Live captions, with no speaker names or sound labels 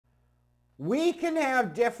We can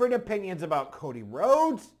have different opinions about Cody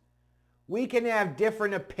Rhodes. We can have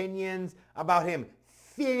different opinions about him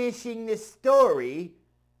finishing the story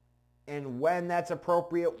and when that's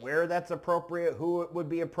appropriate, where that's appropriate, who it would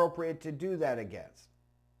be appropriate to do that against.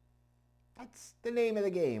 That's the name of the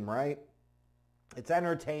game, right? It's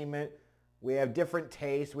entertainment. We have different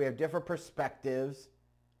tastes. We have different perspectives.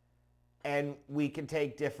 And we can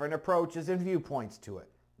take different approaches and viewpoints to it.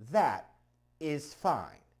 That is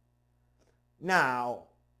fine. Now,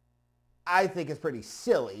 I think it's pretty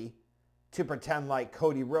silly to pretend like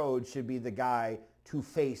Cody Rhodes should be the guy to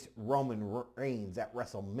face Roman Reigns at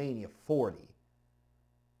WrestleMania 40.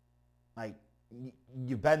 Like,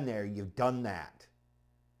 you've been there, you've done that.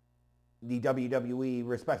 The WWE,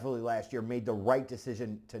 respectfully last year, made the right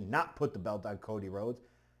decision to not put the belt on Cody Rhodes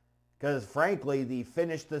because, frankly, the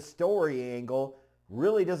finish the story angle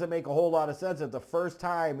really doesn't make a whole lot of sense. If the first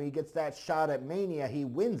time he gets that shot at Mania, he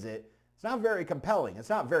wins it, it's not very compelling. It's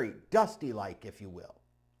not very Dusty-like, if you will.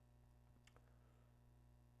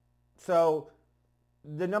 So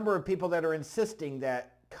the number of people that are insisting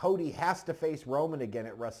that Cody has to face Roman again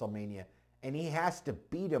at WrestleMania and he has to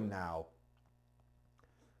beat him now,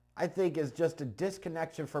 I think is just a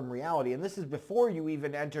disconnection from reality. And this is before you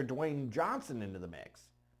even enter Dwayne Johnson into the mix.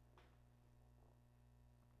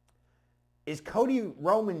 Is Cody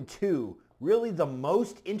Roman 2 really the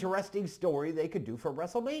most interesting story they could do for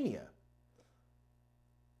WrestleMania?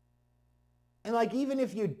 And like, even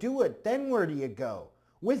if you do it, then where do you go?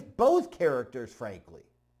 With both characters, frankly.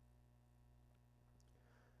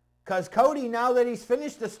 Because Cody, now that he's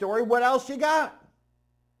finished the story, what else you got?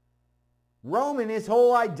 Roman, his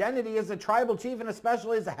whole identity as a tribal chief, and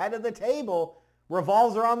especially as the head of the table,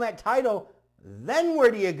 revolves around that title. Then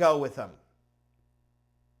where do you go with him?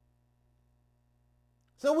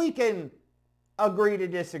 So we can agree to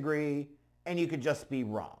disagree, and you could just be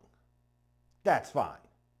wrong. That's fine.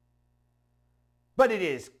 But it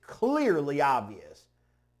is clearly obvious.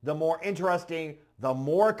 The more interesting, the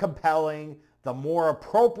more compelling, the more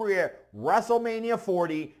appropriate WrestleMania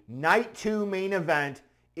 40 Night 2 main event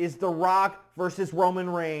is The Rock versus Roman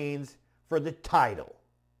Reigns for the title.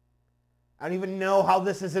 I don't even know how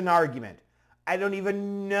this is an argument. I don't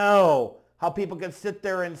even know how people can sit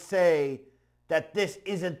there and say that this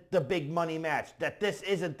isn't the big money match, that this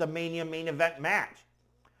isn't the Mania main event match.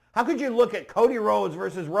 How could you look at Cody Rhodes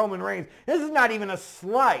versus Roman Reigns? This is not even a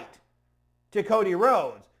slight to Cody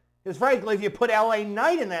Rhodes. Because frankly, if you put LA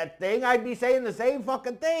Knight in that thing, I'd be saying the same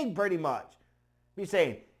fucking thing pretty much. I'd be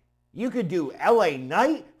saying, you could do LA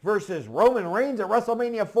Knight versus Roman Reigns at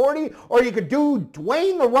WrestleMania 40, or you could do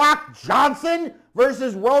Dwayne "The Rock" Johnson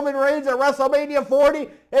versus Roman Reigns at WrestleMania 40.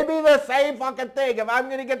 It'd be the same fucking thing. If I'm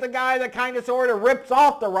going to get the guy that kind of sort of rips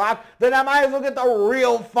off The Rock, then I might as well get the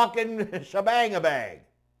real fucking shebang-a-bang.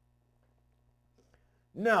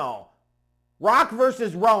 No. Rock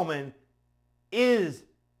versus Roman is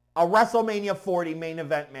a WrestleMania 40 main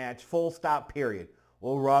event match, full stop, period.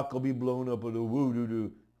 Well, Rock will be blown up with a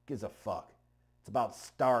woo-doo-doo. Gives a fuck. It's about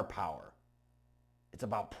star power. It's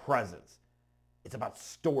about presence. It's about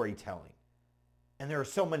storytelling. And there are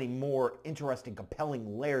so many more interesting,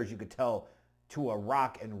 compelling layers you could tell to a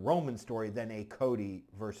Rock and Roman story than a Cody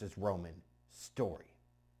versus Roman story.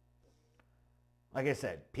 Like I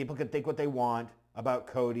said, people can think what they want about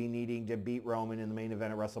Cody needing to beat Roman in the main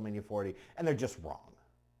event at WrestleMania 40, and they're just wrong.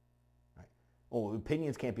 Right? Oh,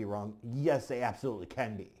 opinions can't be wrong. Yes, they absolutely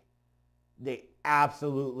can be. They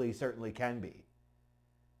absolutely certainly can be.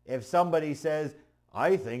 If somebody says,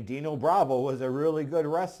 I think Dino Bravo was a really good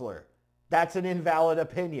wrestler, that's an invalid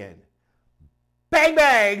opinion. Bang,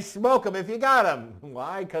 bang, smoke him if you got him.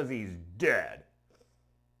 Why? Because he's dead.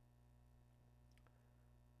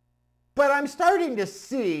 But I'm starting to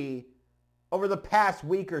see, over the past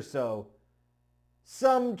week or so,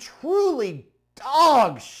 some truly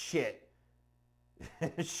dog shit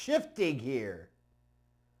shifting here.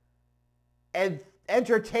 And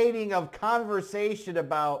entertaining of conversation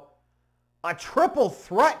about a triple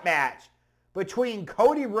threat match between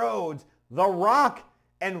Cody Rhodes, The Rock,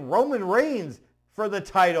 and Roman Reigns for the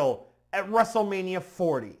title at WrestleMania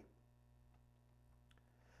 40.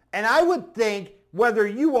 And I would think whether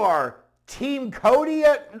you are Team Cody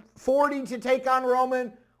at 40 to take on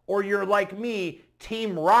Roman, or you're like me,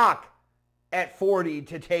 Team Rock at 40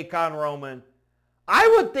 to take on Roman, I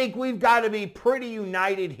would think we've got to be pretty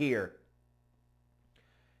united here.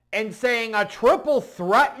 And saying a triple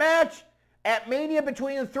threat match at Mania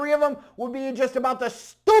between the three of them would be just about the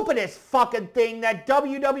stupidest fucking thing that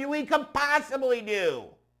WWE could possibly do.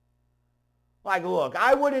 Like, look,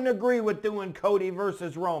 I wouldn't agree with doing Cody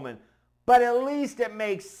versus Roman, but at least it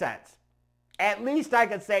makes sense. At least I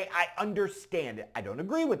could say I understand it. I don't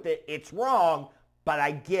agree with it. It's wrong, but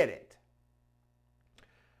I get it.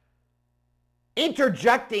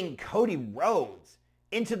 Interjecting Cody Rhodes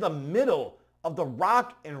into the middle of The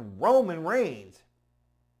Rock and Roman Reigns.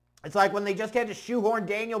 It's like when they just had to shoehorn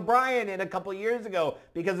Daniel Bryan in a couple years ago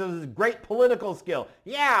because of his great political skill.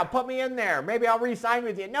 Yeah, put me in there. Maybe I'll re-sign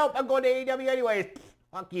with you. Nope, I'm going to AEW anyways. Pfft,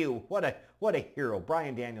 fuck you. What a hero.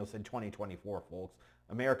 Bryan Danielson 2024, folks.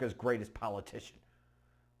 America's greatest politician.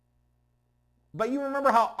 But you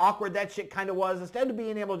remember how awkward that shit kind of was? Instead of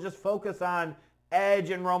being able to just focus on Edge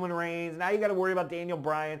and Roman Reigns, now you got to worry about Daniel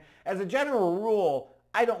Bryan. As a general rule,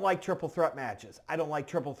 I don't like triple threat matches. I don't like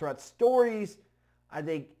triple threat stories. I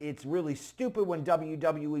think it's really stupid when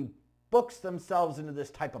WWE books themselves into this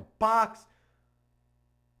type of box.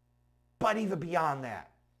 But even beyond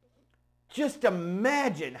that, just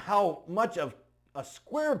imagine how much of a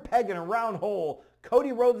square peg in a round hole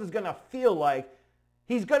Cody Rhodes is going to feel like.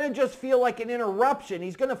 He's going to just feel like an interruption.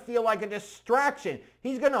 He's going to feel like a distraction.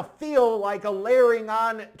 He's going to feel like a layering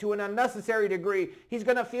on to an unnecessary degree. He's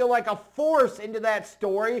going to feel like a force into that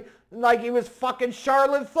story, like he was fucking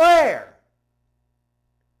Charlotte Flair.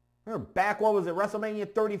 Remember back, what was it,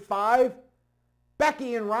 WrestleMania 35?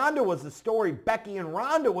 Becky and Ronda was the story. Becky and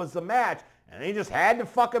Ronda was the match. And they just had to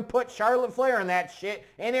fucking put Charlotte Flair in that shit,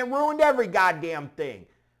 and it ruined every goddamn thing.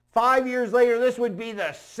 5 years later, this would be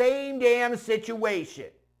the same damn situation.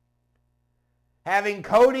 Having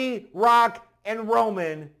Cody, Rock, and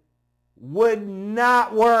Roman would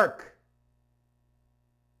not work.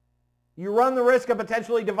 You run the risk of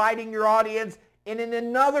potentially dividing your audience in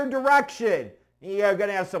another direction. You're going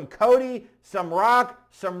to have some Cody, some Rock,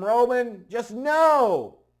 some Roman. Just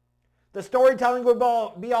no. The storytelling would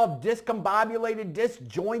be all discombobulated,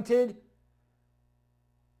 disjointed.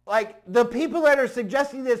 Like, the people that are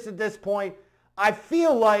suggesting this at this point, I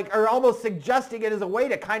feel like are almost suggesting it as a way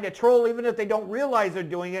to kind of troll, even if they don't realize they're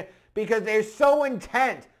doing it, because they're so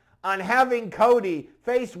intent on having Cody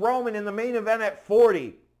face Roman in the main event at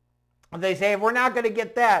 40. They say, if we're not going to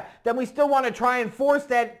get that, then we still want to try and force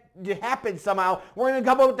that to happen somehow. We're going to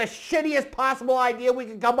come up with the shittiest possible idea we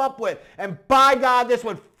can come up with. And by God, this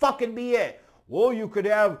would fucking be it. Well, you could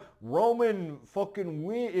have Roman fucking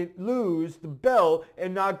lose the belt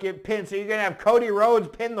and not get pinned. So you're going to have Cody Rhodes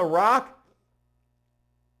pin The Rock?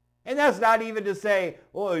 And that's not even to say,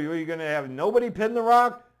 well, are you going to have nobody pin The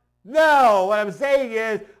Rock? No, what I'm saying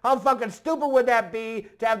is, how fucking stupid would that be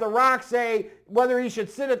to have The Rock say whether he should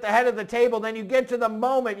sit at the head of the table, then you get to the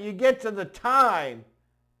moment, you get to the time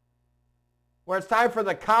where it's time for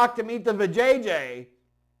the cock to meet the vajayjay,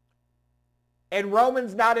 and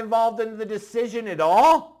Roman's not involved in the decision at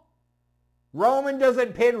all? Roman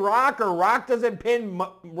doesn't pin Rock, or Rock doesn't pin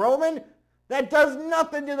Roman? That does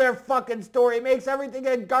nothing to their fucking story. It makes everything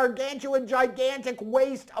a gargantuan, gigantic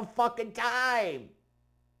waste of fucking time.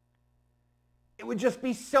 It would just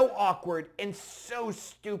be so awkward and so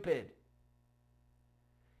stupid.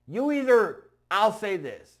 You either, I'll say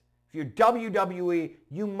this, if you're WWE,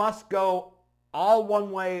 you must go all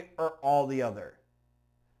one way or all the other.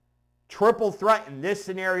 Triple threat in this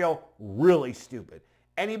scenario, really stupid.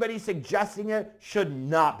 Anybody suggesting it should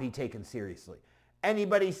not be taken seriously.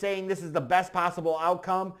 Anybody saying this is the best possible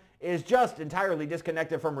outcome is just entirely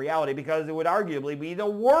disconnected from reality, because it would arguably be the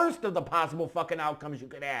worst of the possible fucking outcomes you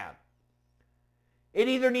could have. It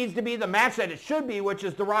either needs to be the match that it should be, which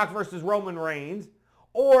is The Rock versus Roman Reigns,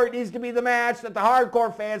 or it needs to be the match that the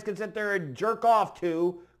hardcore fans can sit there and jerk off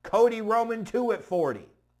to, Cody Roman 2 at 40.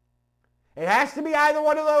 It has to be either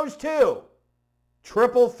one of those two.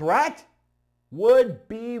 Triple threat would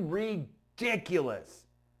be ridiculous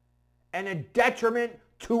and a detriment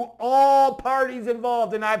to all parties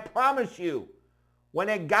involved. And I promise you, when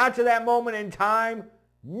it got to that moment in time,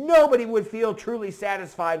 nobody would feel truly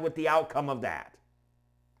satisfied with the outcome of that.